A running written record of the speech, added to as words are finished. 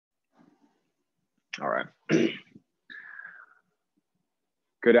All right.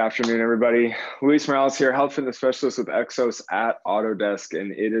 Good afternoon, everybody. Luis Morales here, health fitness specialist with Exos at Autodesk,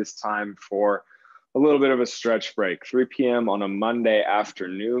 and it is time for a little bit of a stretch break, 3 p.m. on a Monday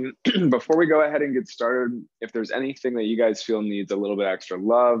afternoon. Before we go ahead and get started, if there's anything that you guys feel needs a little bit extra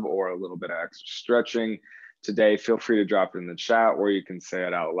love or a little bit of extra stretching today, feel free to drop it in the chat or you can say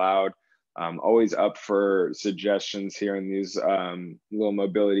it out loud. Always up for suggestions here in these little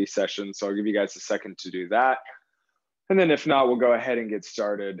mobility sessions. So I'll give you guys a second to do that. And then if not, we'll go ahead and get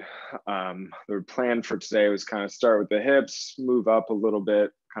started. The plan for today was kind of start with the hips, move up a little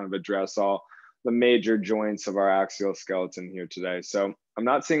bit, kind of address all the major joints of our axial skeleton here today. So I'm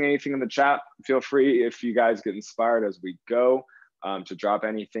not seeing anything in the chat. Feel free, if you guys get inspired as we go, to drop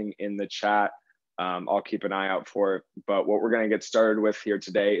anything in the chat. I'll keep an eye out for it. But what we're going to get started with here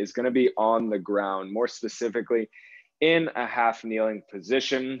today is going to be on the ground, more specifically in a half kneeling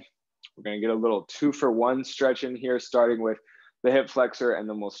position. We're going to get a little 2-for-1 stretch in here, starting with the hip flexor, and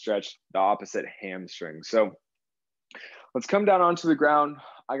then we'll stretch the opposite hamstring. So let's come down onto the ground.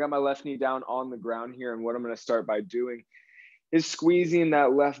 I got my left knee down on the ground here, and what I'm going to start by doing is squeezing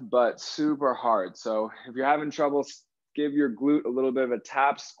that left butt super hard. So if you're having trouble, give your glute a little bit of a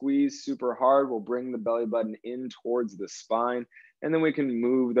tap, squeeze super hard. We'll bring the belly button in towards the spine, and then we can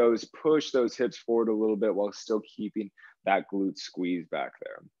move those, push those hips forward a little bit while still keeping that glute squeeze back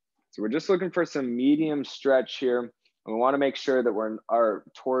there. So we're just looking for some medium stretch here. And we want to make sure that our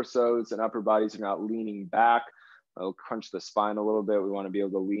torsos and upper bodies are not leaning back. It'll crunch the spine a little bit. We want to be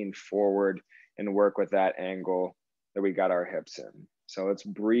able to lean forward and work with that angle that we got our hips in. So let's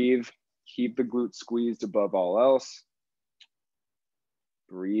breathe, keep the glute squeezed above all else.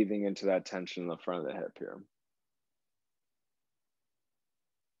 Breathing into that tension in the front of the hip here.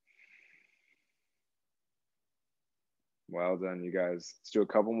 Well done, you guys. Let's do a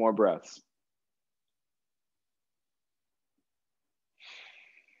couple more breaths.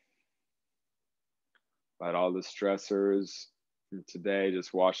 Let all the stressors from today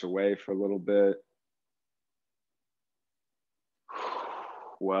just wash away for a little bit.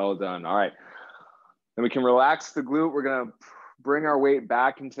 Well done. All right. Then we can relax the glute. We're going to bring our weight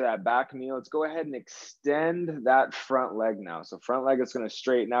back into that back knee. Let's go ahead and extend that front leg now. So front leg is going to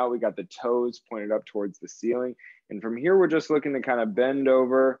straighten out. We got the toes pointed up towards the ceiling. And from here, we're just looking to kind of bend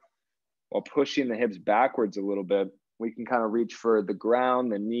over while pushing the hips backwards a little bit. We can kind of reach for the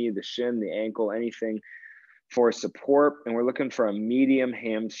ground, the knee, the shin, the ankle, anything for support. And we're looking for a medium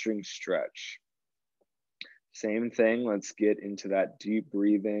hamstring stretch. Same thing. Let's get into that deep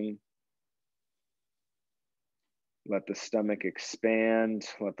breathing. Let the stomach expand.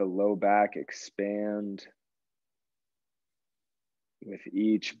 Let the low back expand with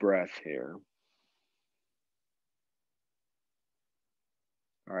each breath here.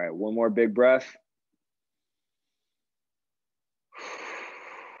 All right, one more big breath.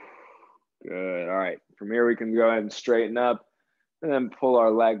 Good. All right, from here we can go ahead and straighten up and then pull our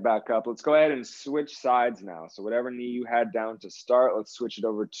leg back up. Let's go ahead and switch sides now. So whatever knee you had down to start, let's switch it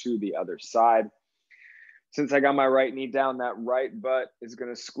over to the other side. Since I got my right knee down, that right butt is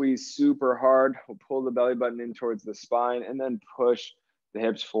going to squeeze super hard. We'll pull the belly button in towards the spine and then push the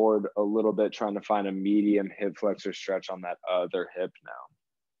hips forward a little bit, trying to find a medium hip flexor stretch on that other hip now.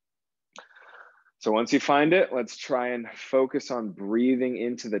 So once you find it, let's try and focus on breathing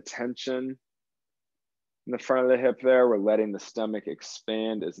into the tension in the front of the hip there. We're letting the stomach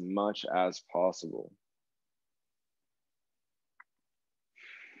expand as much as possible.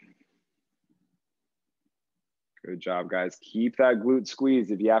 Good job, guys. Keep that glute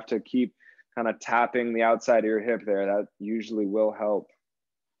squeezed. If you have to keep kind of tapping the outside of your hip there, that usually will help.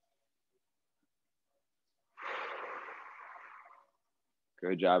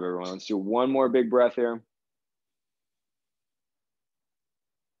 Good job, everyone. Let's do one more big breath here.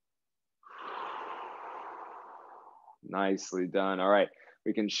 Nicely done. All right,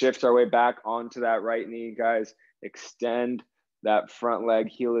 we can shift our way back onto that right knee, guys. Extend that front leg.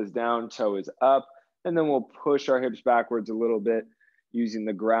 Heel is down, toe is up. And then we'll push our hips backwards a little bit using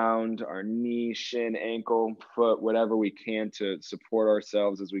the ground, our knee, shin, ankle, foot, whatever we can to support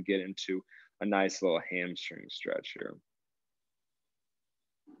ourselves as we get into a nice little hamstring stretch here.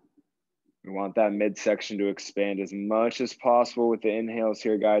 We want that midsection to expand as much as possible with the inhales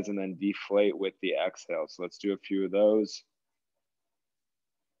here, guys, and then deflate with the exhale. So let's do a few of those.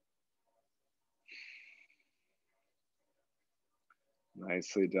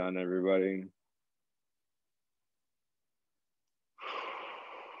 Nicely done, everybody.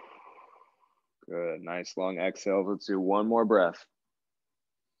 Good, nice long exhale. Let's do one more breath.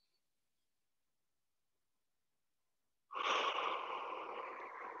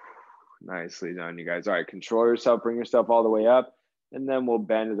 Nicely done, you guys. All right, control yourself, bring yourself all the way up, and then we'll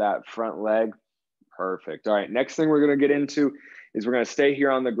bend that front leg. Perfect. All right, next thing we're gonna get into is we're gonna stay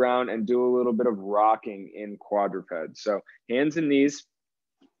here on the ground and do a little bit of rocking in quadruped. So hands and knees.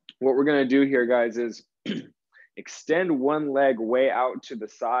 What we're gonna do here, guys, is extend one leg way out to the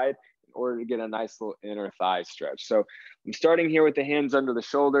side in order to get a nice little inner thigh stretch. So I'm starting here with the hands under the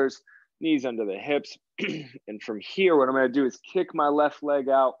shoulders, knees under the hips. And from here, what I'm gonna do is kick my left leg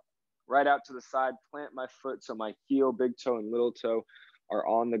out, right out to the side, plant my foot so my heel, big toe, and little toe are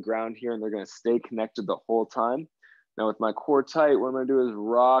on the ground here, and they're gonna stay connected the whole time. Now with my core tight, what I'm gonna do is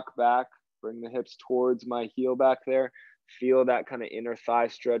rock back, bring the hips towards my heel back there, feel that kind of inner thigh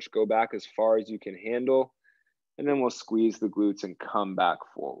stretch, go back as far as you can handle, and then we'll squeeze the glutes and come back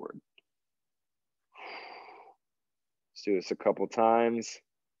forward. Let's do this a couple times.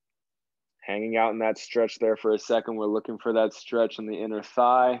 Hanging out in that stretch there for a second. We're looking for that stretch in the inner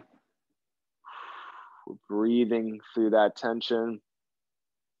thigh. We're breathing through that tension.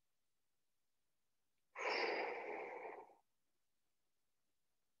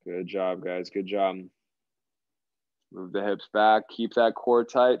 Good job, guys. Good job. Move the hips back. Keep that core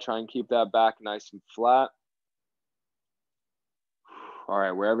tight. Try and keep that back nice and flat. All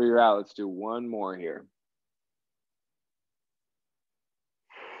right, wherever you're at, let's do one more here.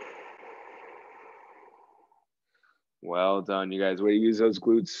 Well done, you guys. Way to use those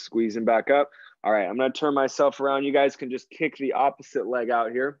glutes, squeezing back up. All right, I'm gonna turn myself around. You guys can just kick the opposite leg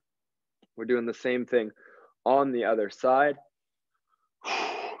out here. We're doing the same thing on the other side.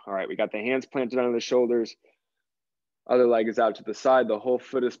 All right, we got the hands planted under the shoulders. Other leg is out to the side. The whole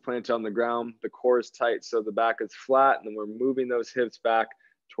foot is planted on the ground. The core is tight, so the back is flat. And then we're moving those hips back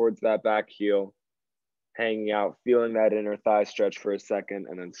towards that back heel, hanging out, feeling that inner thigh stretch for a second,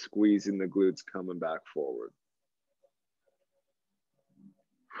 and then squeezing the glutes, coming back forward.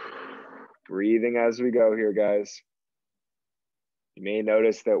 Breathing as we go here, guys. You may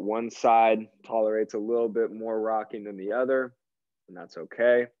notice that one side tolerates a little bit more rocking than the other, and that's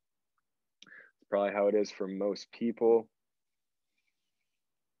okay. It's probably how it is for most people.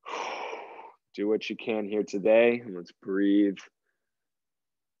 Do what you can here today, and let's breathe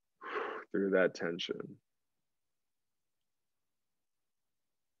through that tension.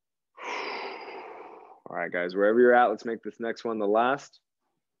 All right, guys, wherever you're at, let's make this next one the last.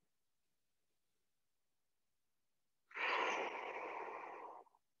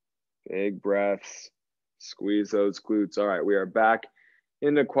 Big breaths, squeeze those glutes. All right, we are back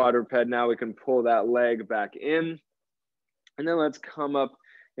into quadruped. Now we can pull that leg back in. And then let's come up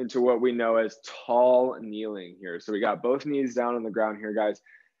into what we know as tall kneeling here. So we got both knees down on the ground here, guys.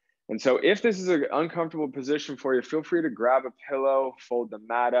 And so if this is an uncomfortable position for you, feel free to grab a pillow, fold the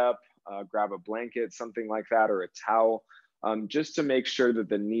mat up, grab a blanket, something like that, or a towel, just to make sure that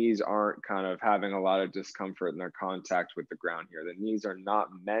the knees aren't kind of having a lot of discomfort in their contact with the ground here. The knees are not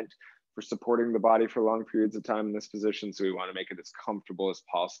meant for supporting the body for long periods of time in this position, so we want to make it as comfortable as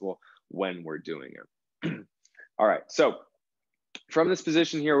possible when we're doing it. All right, so from this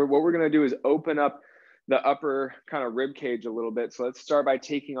position here, what we're going to do is open up the upper kind of rib cage a little bit. So let's start by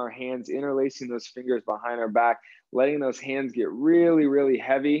taking our hands, interlacing those fingers behind our back, letting those hands get really, really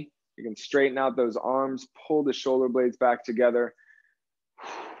heavy. You can straighten out those arms, pull the shoulder blades back together.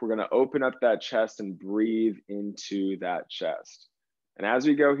 We're going to open up that chest and breathe into that chest. And as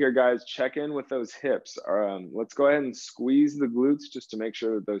we go here, guys, check in with those hips. Let's go ahead and squeeze the glutes just to make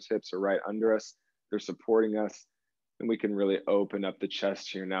sure that those hips are right under us. They're supporting us. And we can really open up the chest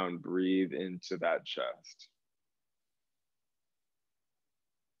here now and breathe into that chest.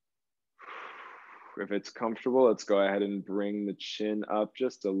 If it's comfortable, let's go ahead and bring the chin up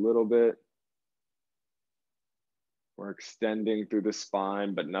just a little bit. We're extending through the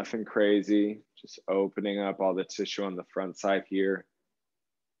spine, but nothing crazy. Just opening up all the tissue on the front side here.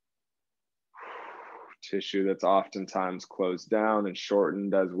 Tissue that's oftentimes closed down and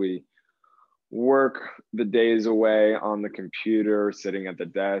shortened as we work the days away on the computer, sitting at the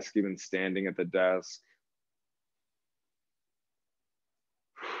desk, even standing at the desk.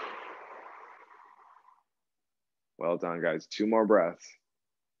 Well done, guys. 2 more breaths.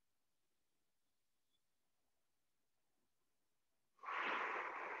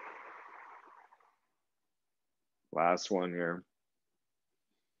 Last one here.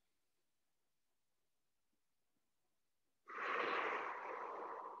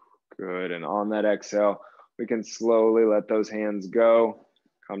 Good, and on that exhale, we can slowly let those hands go,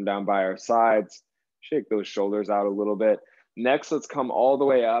 come down by our sides, shake those shoulders out a little bit. Next, let's come all the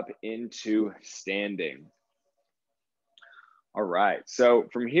way up into standing. All right, so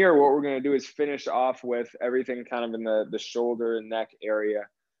from here, what we're gonna do is finish off with everything kind of in the shoulder and neck area.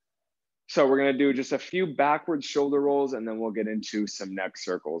 So we're gonna do just a few backwards shoulder rolls and then we'll get into some neck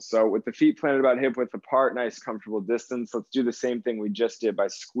circles. So with the feet planted about hip width apart, nice comfortable distance, let's do the same thing we just did by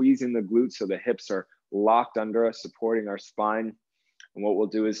squeezing the glutes so the hips are locked under us, supporting our spine. And what we'll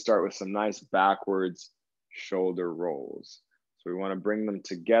do is start with some nice backwards shoulder rolls. So we wanna bring them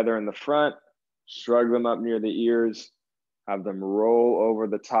together in the front, shrug them up near the ears, have them roll over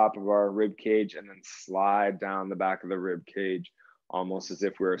the top of our rib cage and then slide down the back of the rib cage, almost as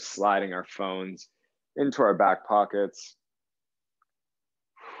if we were sliding our phones into our back pockets.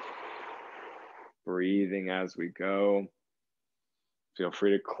 Breathing as we go. Feel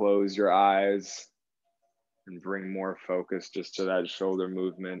free to close your eyes and bring more focus just to that shoulder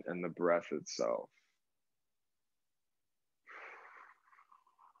movement and the breath itself.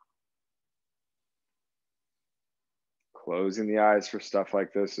 Closing the eyes for stuff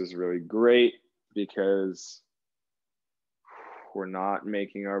like this is really great because we're not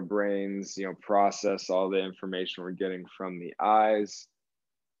making our brains, process all the information we're getting from the eyes.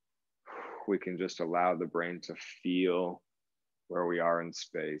 We can just allow the brain to feel where we are in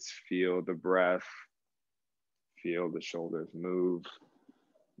space, feel the breath, feel the shoulders move,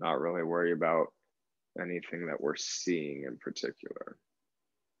 not really worry about anything that we're seeing in particular.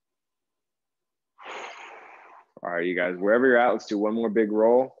 All right, you guys, wherever you're at, let's do one more big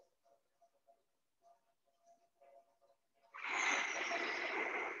roll.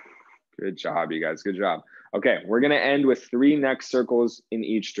 Good job, you guys, good job. Okay, we're gonna end with 3 neck circles in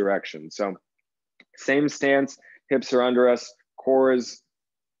each direction. So same stance, hips are under us, core is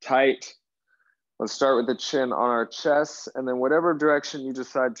tight. Let's start with the chin on our chest, and then whatever direction you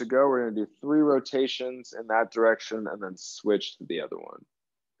decide to go, we're gonna do 3 rotations in that direction and then switch to the other one.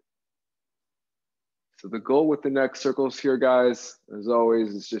 So the goal with the neck circles here, guys, as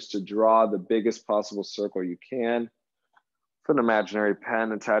always, is just to draw the biggest possible circle you can. Put an imaginary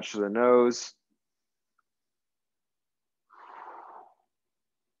pen attached to the nose.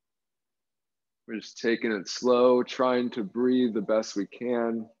 We're just taking it slow, trying to breathe the best we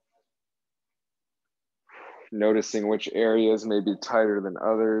can. Noticing which areas may be tighter than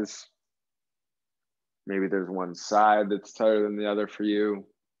others. Maybe there's one side that's tighter than the other for you.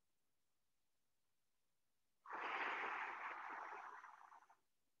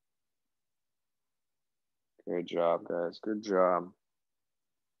 Good job, guys, good job.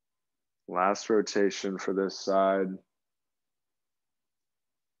 Last rotation for this side.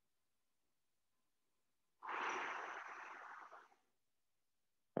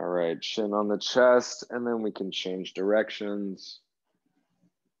 All right, chin on the chest, and then we can change directions.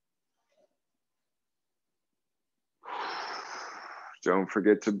 Don't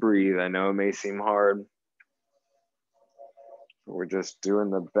forget to breathe. I know it may seem hard, but we're just doing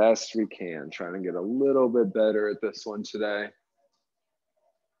the best we can, trying to get a little bit better at this one today.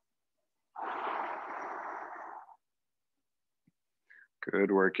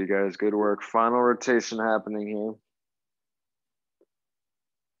 Good work, you guys, good work. Final rotation happening here.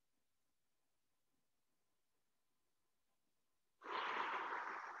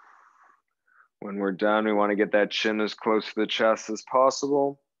 When we're done, we want to get that chin as close to the chest as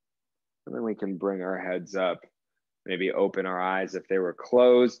possible. And then we can bring our heads up, maybe open our eyes if they were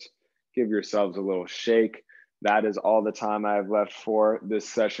closed. Give yourselves a little shake. That is all the time I have left for this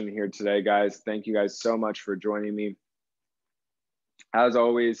session here today, guys. Thank you guys so much for joining me. As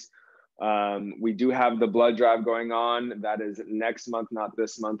always, we do have the blood drive going on. That is next month, not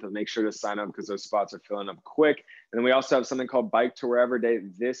this month. And make sure to sign up because those spots are filling up quick. And then we also have something called Bike to Wherever Day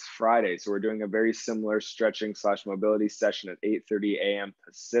this Friday. So we're doing a very similar stretching / mobility session at 8:30 a.m.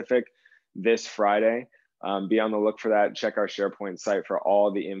 Pacific this Friday. Be on the look for that. Check our SharePoint site for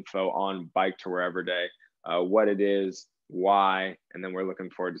all the info on Bike to Wherever Day, what it is, why, and then we're looking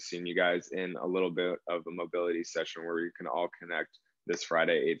forward to seeing you guys in a little bit of a mobility session where we can all connect this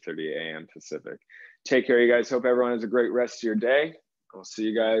Friday, 8:30 a.m. Pacific. Take care, you guys. Hope everyone has a great rest of your day. I'll see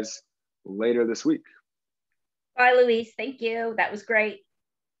you guys later this week. Bye, Luis. Thank you. That was great.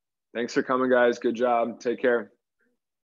 Thanks for coming, guys. Good job. Take care.